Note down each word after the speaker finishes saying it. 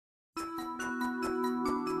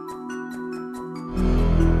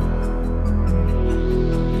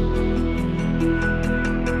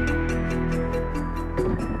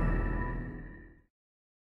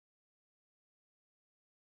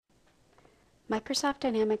Microsoft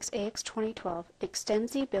Dynamics AX 2012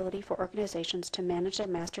 extends the ability for organizations to manage their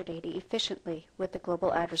master data efficiently with the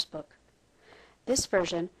Global Address Book. This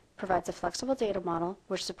version provides a flexible data model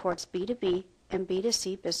which supports B2B and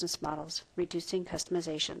B2C business models, reducing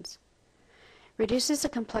customizations. Reduces the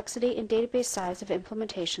complexity and database size of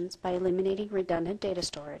implementations by eliminating redundant data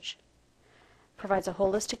storage. Provides a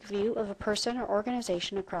holistic view of a person or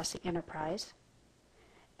organization across the enterprise,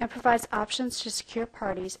 and provides options to secure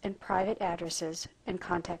parties and private addresses and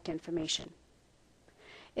contact information.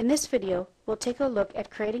 In this video, we'll take a look at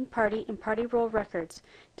creating party and party role records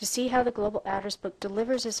to see how the Global Address Book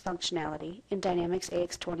delivers this functionality in Dynamics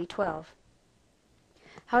AX 2012.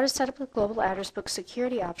 How to set up the Global Address Book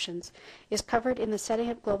security options is covered in the Setting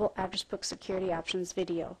Up Global Address Book Security Options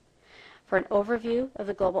video. For an overview of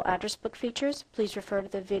the Global Address Book features, please refer to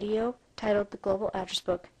the video titled The Global Address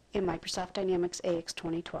Book in Microsoft Dynamics AX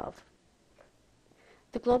 2012.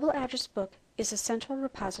 The Global Address Book is a central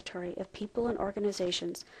repository of people and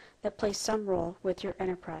organizations that play some role with your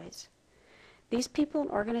enterprise. These people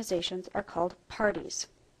and organizations are called parties,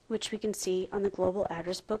 which we can see on the Global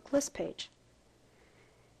Address Book list page.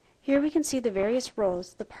 Here we can see the various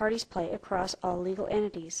roles the parties play across all legal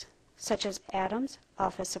entities, such as Adams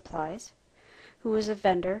Office Supplies, who is a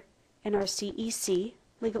vendor in our CEC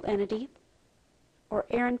legal entity, or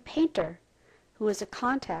Aaron Painter, who is a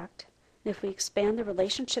contact, and if we expand the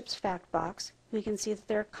relationships fact box, we can see that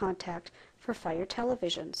they're a contact for Fire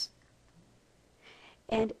Televisions.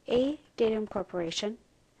 And A Datum Corporation,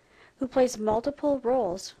 who plays multiple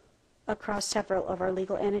roles across several of our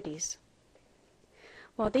legal entities.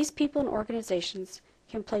 While these people and organizations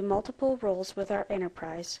can play multiple roles with our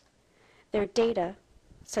enterprise, their data,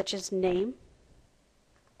 such as name,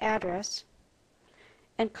 address,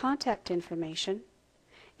 and contact information,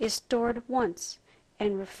 is stored once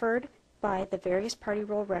and referred by the various party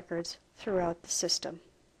role records throughout the system.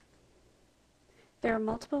 There are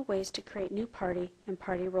multiple ways to create new party and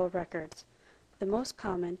party role records. The most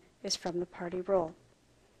common is from the party role.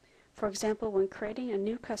 For example, when creating a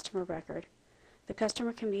new customer record, the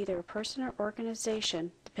customer can be either a person or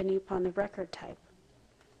organization depending upon the record type.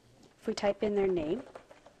 If we type in their name,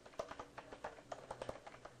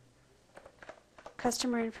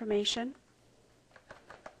 customer information,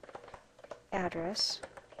 address,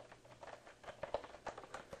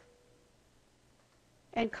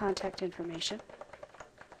 and contact information,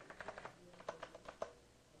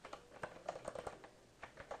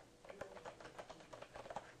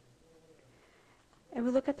 and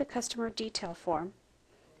we look at the customer detail form,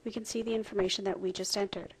 we can see the information that we just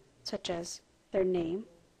entered, such as their name,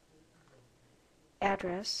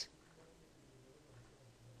 address,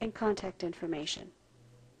 and contact information.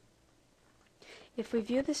 If we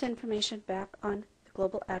view this information back on the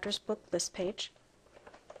Global Address Book list page,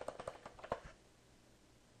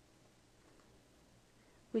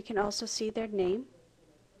 we can also see their name,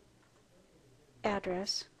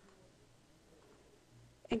 address,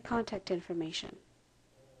 and contact information.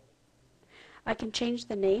 I can change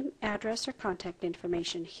the name, address, or contact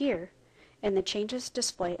information here, and the changes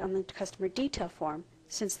display on the customer detail form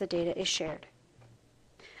since the data is shared.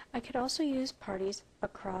 I could also use parties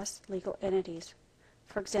across legal entities.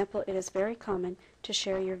 For example, it is very common to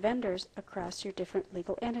share your vendors across your different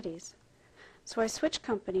legal entities. So I switch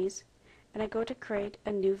companies and I go to create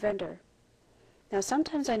a new vendor. Now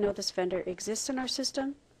sometimes I know this vendor exists in our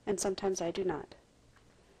system and sometimes I do not.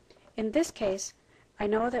 In this case, I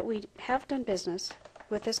know that we have done business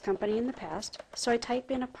with this company in the past, so I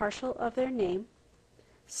type in a partial of their name,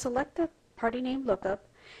 select the party name lookup,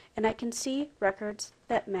 and I can see records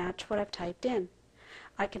that match what I've typed in.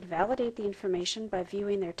 I can validate the information by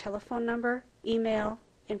viewing their telephone number, email,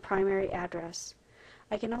 and primary address.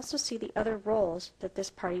 I can also see the other roles that this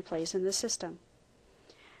party plays in the system.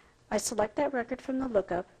 I select that record from the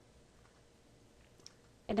lookup,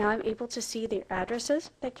 and now I'm able to see their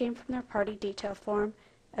addresses that came from their party detail form,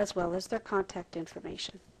 as well as their contact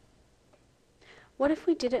information. What if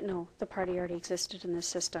we didn't know the party already existed in this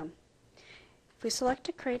system? If we select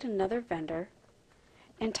to create another vendor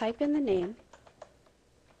and type in the name,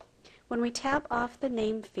 when we tab off the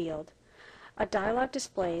name field, a dialog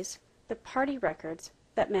displays the party records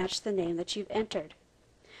that match the name that you've entered.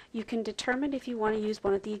 You can determine if you want to use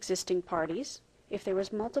one of the existing parties. If there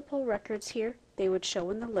was multiple records here, they would show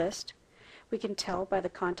in the list. We can tell by the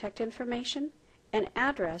contact information and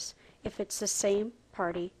address if it's the same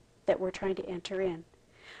party that we're trying to enter in.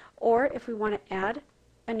 Or if we want to add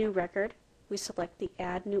a new record, we select the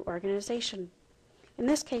Add New Organization. In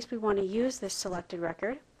this case, we want to use this selected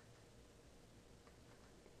record.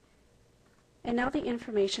 And now the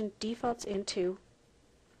information defaults into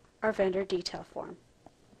our vendor detail form.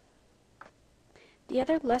 The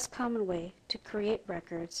other less common way to create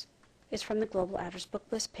records is from the Global Address Book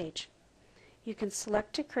list page. You can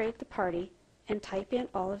select to create the party and type in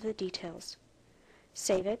all of the details,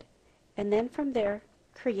 save it, and then from there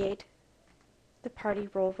create the party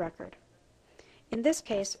role record. In this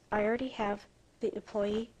case, I already have the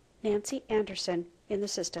employee Nancy Anderson in the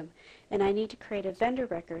system, and I need to create a vendor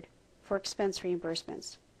record for expense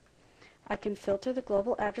reimbursements. I can filter the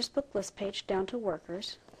Global Address Book list page down to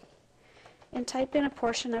workers and type in a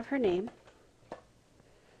portion of her name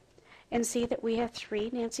and see that we have 3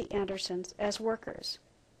 Nancy Andersons as workers.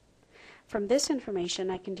 From this information,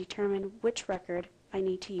 I can determine which record I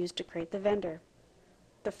need to use to create the vendor.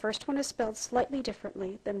 The first one is spelled slightly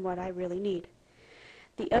differently than what I really need.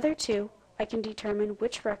 The other 2, I can determine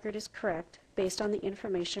which record is correct based on the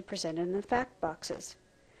information presented in the fact boxes.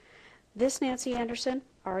 This Nancy Anderson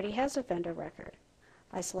already has a vendor record.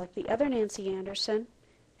 I select the other Nancy Anderson,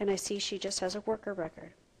 and I see she just has a worker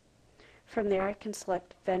record. From there, I can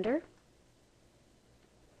select vendor,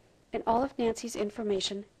 and all of Nancy's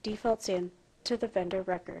information defaults in to the vendor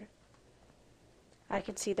record. I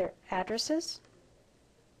can see their addresses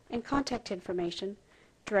and contact information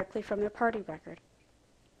directly from their party record.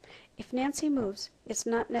 If Nancy moves, it's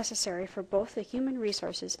not necessary for both the Human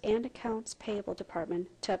Resources and Accounts Payable Department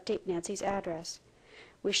to update Nancy's address.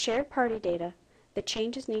 With shared party data, the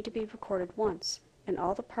changes need to be recorded once, and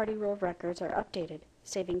all the party role records are updated,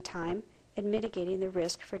 saving time and mitigating the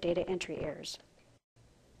risk for data entry errors.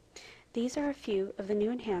 These are a few of the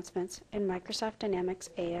new enhancements in Microsoft Dynamics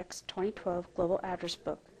AX 2012 Global Address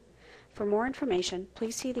Book. For more information,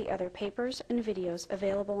 please see the other papers and videos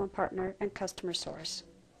available on Partner and Customer Source.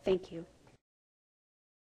 Thank you.